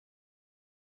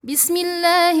بسم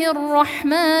الله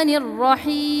الرحمن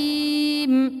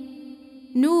الرحيم.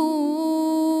 نون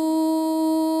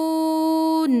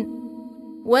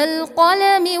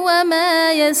والقلم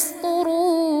وما يسطرون.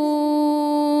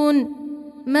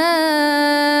 ما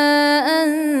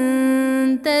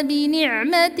أنت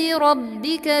بنعمة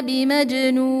ربك بمجنون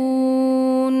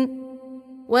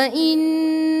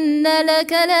وإن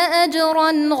لك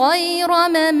لأجرا غير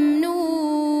ممنون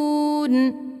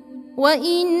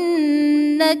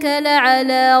وإنك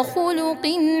لعلى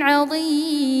خلق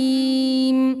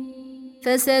عظيم.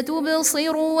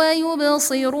 فستبصر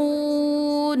ويبصرون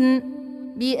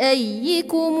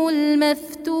بأيكم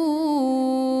المفتون.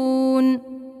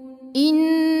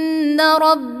 إن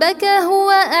ربك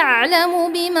هو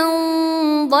أعلم بمن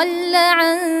ضل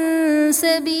عن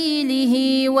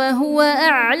سبيله وهو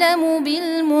أعلم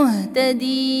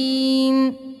بالمهتدين.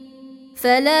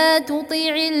 فلا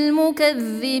تطع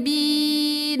المكذبين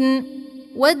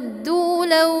ودوا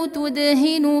لو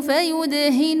تدهن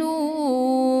فيدهنون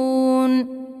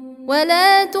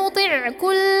ولا تطع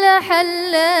كل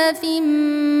حلاف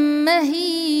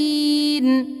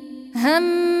مهين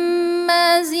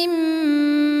هماز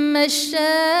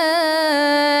مشاء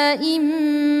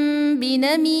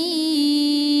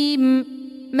بنميم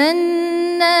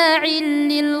مناع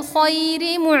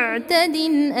للخير معتد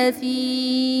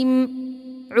أثيم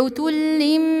عتل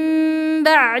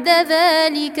بعد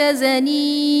ذلك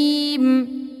زنيم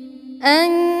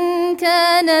أن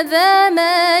كان ذا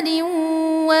مال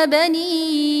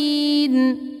وبنين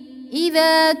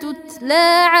إذا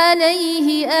تتلى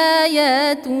عليه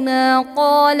آياتنا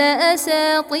قال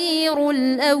أساطير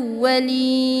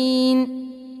الأولين.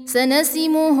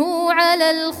 سنسمه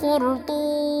على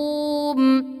الخرطوم.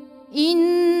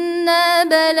 إنا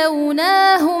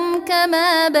بلوناهم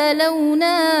كما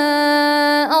بلونا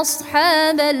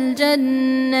أصحاب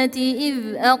الجنة إذ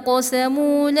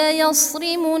أقسموا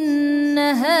ليصرمنها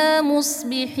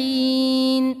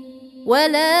مصبحين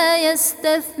ولا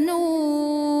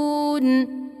يستثنون.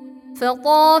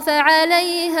 فطاف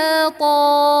عليها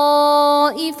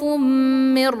طائف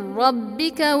من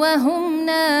ربك وهم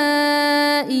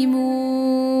نائمون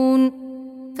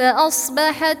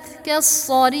فأصبحت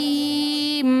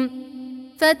كالصريم.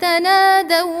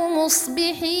 فتنادوا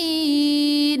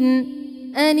مصبحين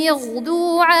أن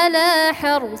اغدوا على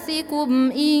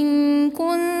حرثكم إن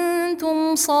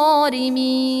كنتم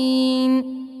صارمين.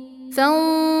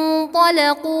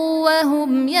 فانطلقوا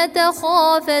وهم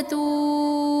يتخافتون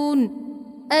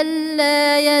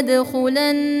ألا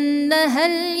يدخلنها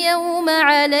اليوم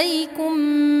عليكم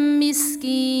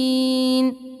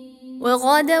مسكين.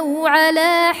 وغدوا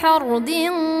على حرد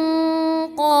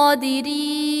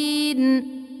قادرين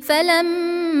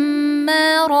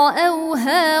فلما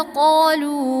رأوها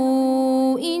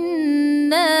قالوا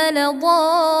إنا لضالون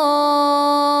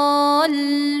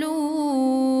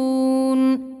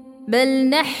بل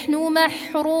نحن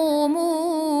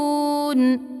محرومون.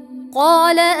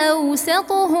 قال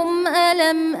أوسطهم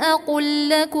ألم أقل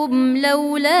لكم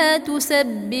لولا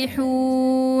تسبحون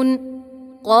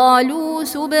قالوا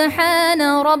سبحان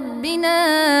ربنا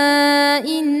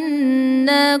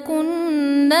إنا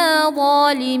كنا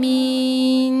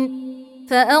ظالمين.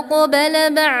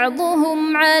 فأقبل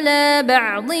بعضهم على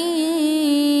بعض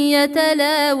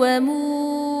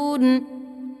يتلاومون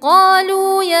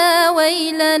قالوا يا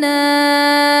ويلنا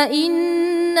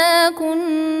إنا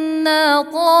كنا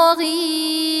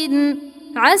طاغين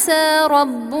عسى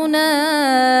ربنا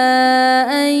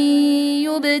أن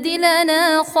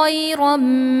يبدلنا خيرا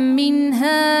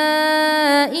منها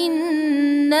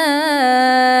إنا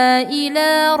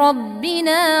إلى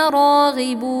ربنا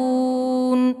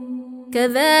راغبون.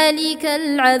 كذلك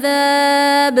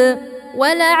العذاب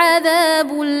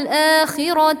ولعذاب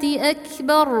الآخرة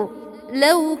أكبر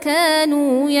لو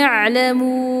كانوا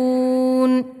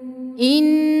يعلمون.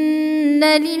 إن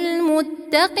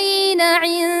للمتقين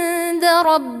عند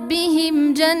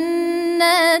ربهم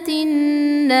جنات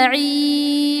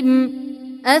النعيم.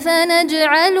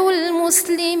 أفنجعل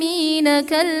المسلمين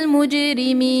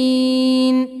كالمجرمين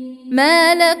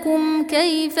ما لكم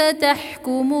كيف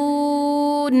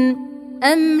تحكمون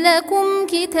أم لكم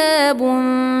كتاب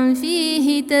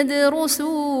فيه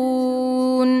تدرسون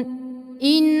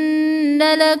إن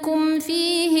لكم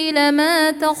فيه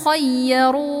لما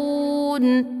تخيرون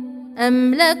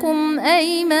أم لكم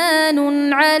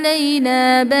أيمان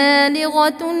علينا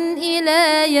بالغة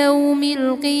إلى يوم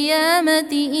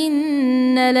القيامة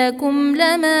إن لكم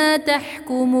لما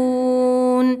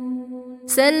تحكمون.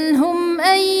 سلهم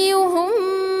أيهم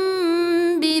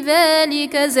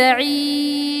بذلك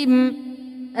زعيم.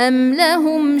 أم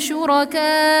لهم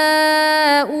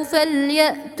شركاء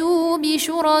فليأتوا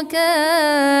بشركائهم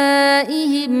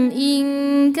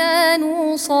إن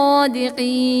كانوا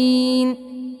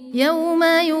صادقين يوم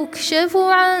يكشف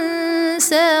عن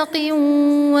ساق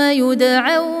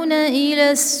ويدعون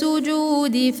إلى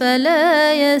السجود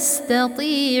فلا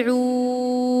يستطيعون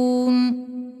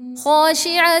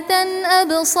خاشعة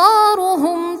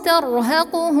أبصارهم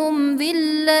ترهقهم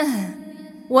ذلة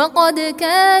وقد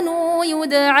كانوا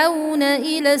يدعون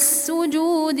إلى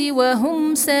السجود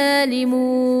وهم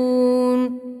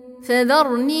سالمون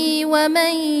فذرني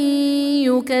ومن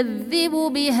يكذب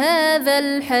بهذا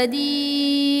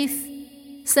الحديث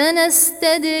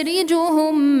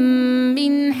سنستدرجهم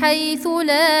من حيث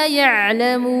لا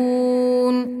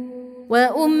يعلمون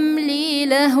وأملي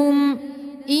لهم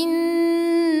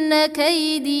إن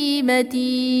كيدي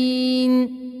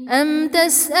متين أم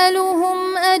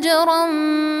تسألهم أجرا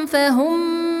فهم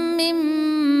من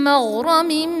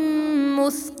مغرم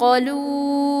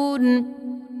مثقلون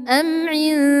أم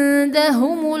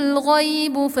عندهم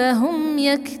الغيب فهم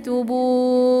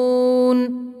يكتبون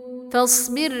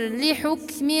فاصبر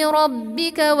لحكم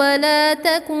ربك ولا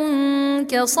تكن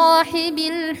كصاحب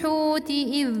الحوت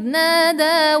إذ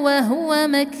نادى وهو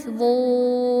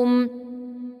مكظوم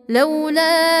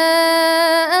لولا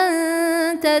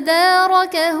أن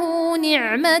تداركه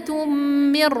نعمة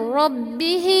من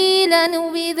ربه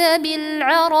لنبذ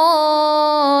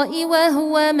بالعراء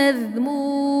وهو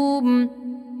مذموم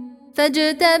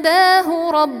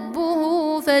فاجتباه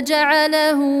ربه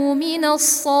فجعله من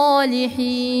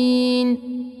الصالحين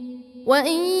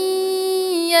وإن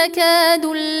يكاد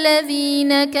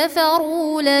الذين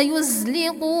كفروا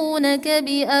ليزلقونك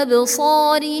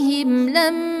بأبصارهم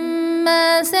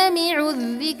لما سمعوا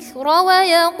الذكر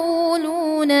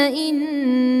ويقولون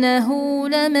إنه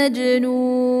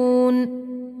لمجنون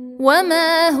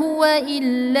وما هو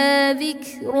إلا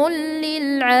ذكر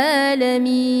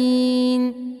للعالمين